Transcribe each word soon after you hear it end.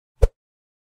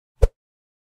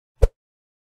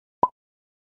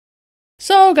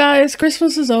So guys,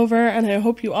 Christmas is over and I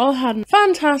hope you all had a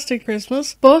fantastic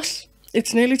Christmas, but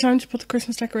it's nearly time to put the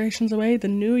Christmas decorations away. The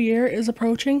new year is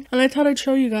approaching and I thought I'd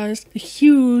show you guys the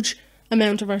huge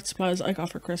amount of art supplies I got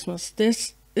for Christmas.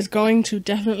 This is going to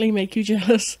definitely make you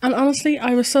jealous. And honestly,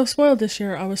 I was so spoiled this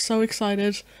year. I was so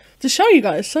excited to show you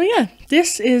guys. So yeah,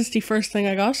 this is the first thing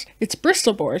I got. It's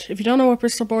Bristol board. If you don't know what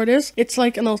Bristol board is, it's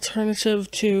like an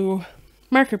alternative to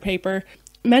marker paper.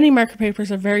 Many marker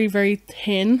papers are very, very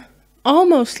thin.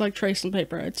 Almost like tracing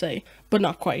paper, I'd say, but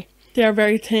not quite. They are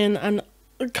very thin and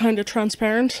kind of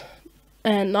transparent,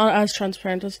 and not as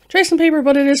transparent as tracing paper,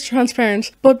 but it is transparent.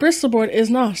 But Bristol board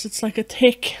is not. It's like a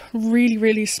thick, really,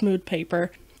 really smooth paper.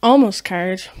 Almost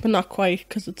card, but not quite,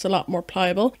 because it's a lot more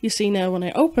pliable. You see now when I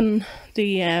open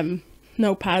the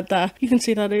notepad that you can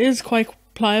see that it is quite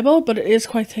pliable, but it is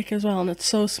quite thick as well, and it's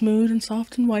so smooth and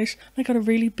soft and white. I got a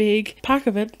really big pack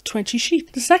of it, 20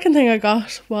 sheets. The second thing I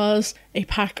got was a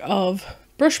pack of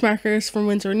brush markers from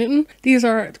Winsor & Newton. These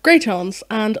are grey tones,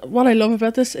 and what I love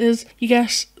about this is you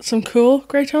get some cool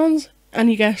grey tones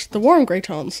and you get the warm grey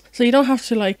tones, so you don't have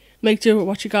to like make do with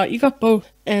what you got. You got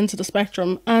both ends of the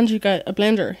spectrum, and you get a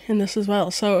blender in this as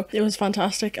well, so it was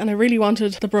fantastic. And I really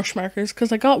wanted the brush markers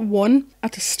because I got one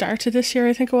at the start of this year,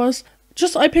 I think it was.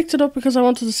 I picked it up because I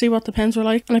wanted to see what the pens were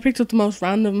like, and I picked up the most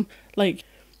random, like,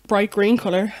 bright green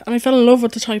colour, and I fell in love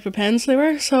with the type of pens they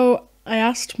were, so I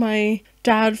asked my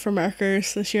dad for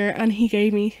markers this year, and he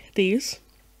gave me these.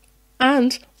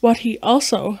 And what he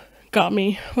also got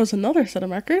me was another set of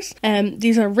markers.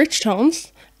 These are rich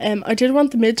tones. I did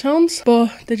want the mid-tones, but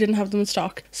they didn't have them in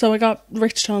stock, so I got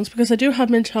rich tones because I do have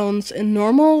mid-tones in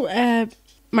normal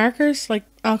markers, like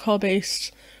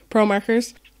alcohol-based pro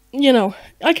markers. You know,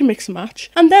 I can mix and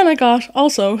match. And then I got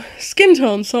also skin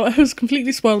tones, so I was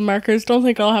completely spoiled with markers. Don't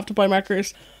think I'll have to buy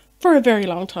markers for a very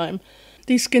long time.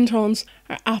 These skin tones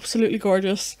are absolutely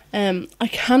gorgeous. I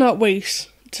cannot wait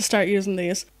to start using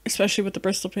these, especially with the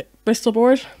Bristol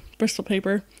board, Bristol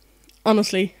paper.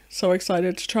 Honestly, so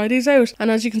excited to try these out.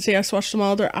 And as you can see, I swatched them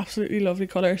all. They're absolutely lovely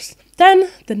colours. Then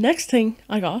the next thing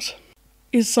I got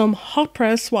is some hot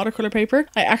press watercolour paper.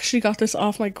 I actually got this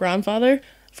off my grandfather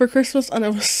for Christmas, and I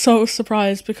was so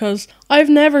surprised because I've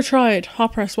never tried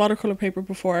hot press watercolour paper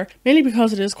before, mainly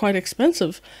because it is quite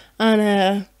expensive,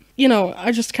 and you know,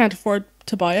 I just can't afford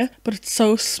to buy it, but it's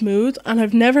so smooth, and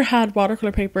I've never had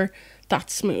watercolour paper that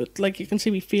smooth. Like, you can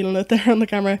see me feeling it there on the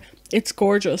camera. It's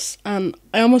gorgeous, and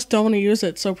I almost don't want to use it.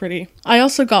 It's so pretty. I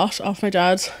also got off my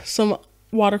dad's some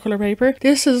watercolor paper.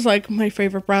 This is like my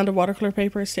favorite brand of watercolor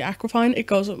paper. It's the Aquafine. It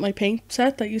goes with my paint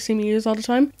set that you see me use all the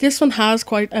time. This one has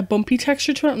quite a bumpy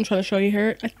texture to it. I'm trying to show you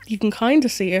here. You can kind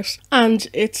of see it, and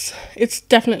it's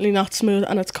definitely not smooth,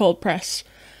 and it's cold pressed.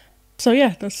 So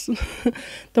yeah, that's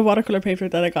the watercolor paper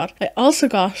that I got. I also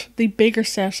got the bigger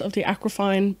set of the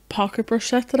Aquafine pocket brush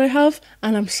set that I have,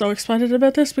 and I'm so excited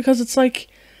about this because it's like,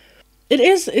 it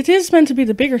is meant to be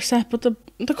the bigger set, but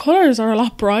the colours are a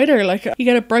lot brighter. Like, you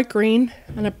get a bright green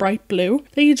and a bright blue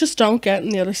that you just don't get in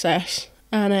the other set.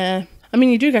 And I mean,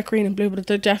 you do get green and blue, but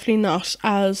they're definitely not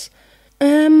as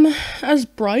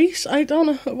bright. I don't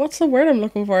know what's the word I'm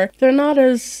looking for. They're not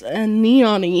as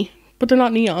neon-y, but they're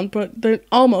not neon, but they're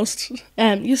almost.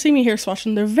 You see me here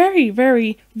swatching. They're very,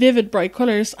 very vivid, bright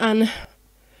colours, and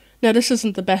now this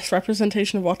isn't the best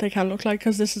representation of what they can look like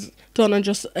because this is done on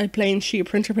just a plain sheet of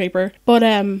printer paper. But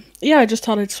yeah, I just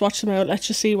thought I'd swatch them out, let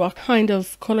you see what kind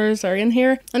of colours are in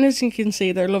here. And as you can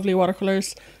see, they're lovely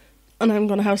watercolours, and I'm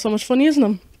going to have so much fun using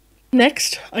them.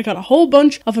 Next, I got a whole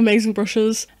bunch of amazing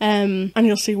brushes, and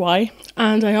you'll see why.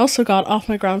 And I also got off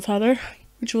my grandfather,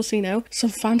 which you'll see now,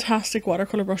 some fantastic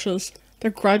watercolour brushes. They're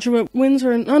graduate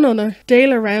Winsor, they're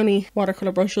Dale Rowney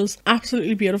watercolour brushes.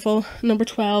 Absolutely beautiful. Number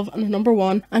 12 and a number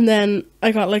 1. And then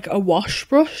I got like a wash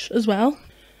brush as well.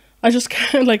 I just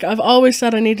can't, like, I've always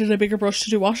said I needed a bigger brush to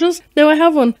do washes. Now I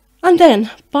have one. And then,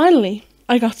 finally,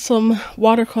 I got some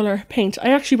watercolour paint.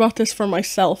 I actually bought this for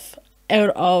myself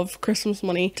out of Christmas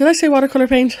money. Did I say watercolour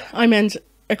paint? I meant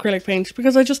acrylic paint,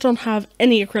 because I just don't have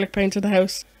any acrylic paint in the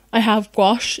house. I have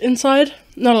gouache inside.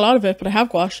 Not a lot of it, but I have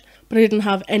gouache. But I didn't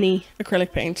have any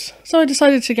acrylic paint. So I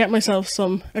decided to get myself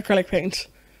some acrylic paint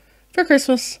for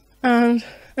Christmas. And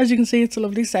as you can see, it's a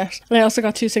lovely set. And I also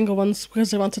got 2 single ones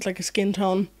because I wanted like a skin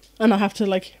tone and not have to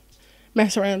like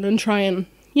mess around and try and,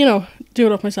 you know, do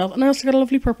it up myself. And I also got a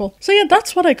lovely purple. So yeah,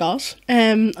 that's what I got.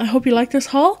 I hope you like this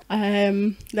haul.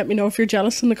 Let me know if you're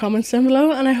jealous in the comments down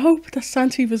below. And I hope that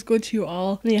Santa was good to you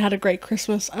all and you had a great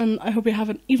Christmas. And I hope you have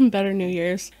an even better New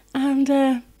Year's.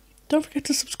 And don't forget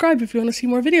to subscribe if you want to see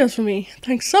more videos from me.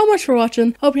 Thanks so much for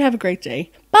watching. Hope you have a great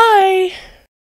day. Bye!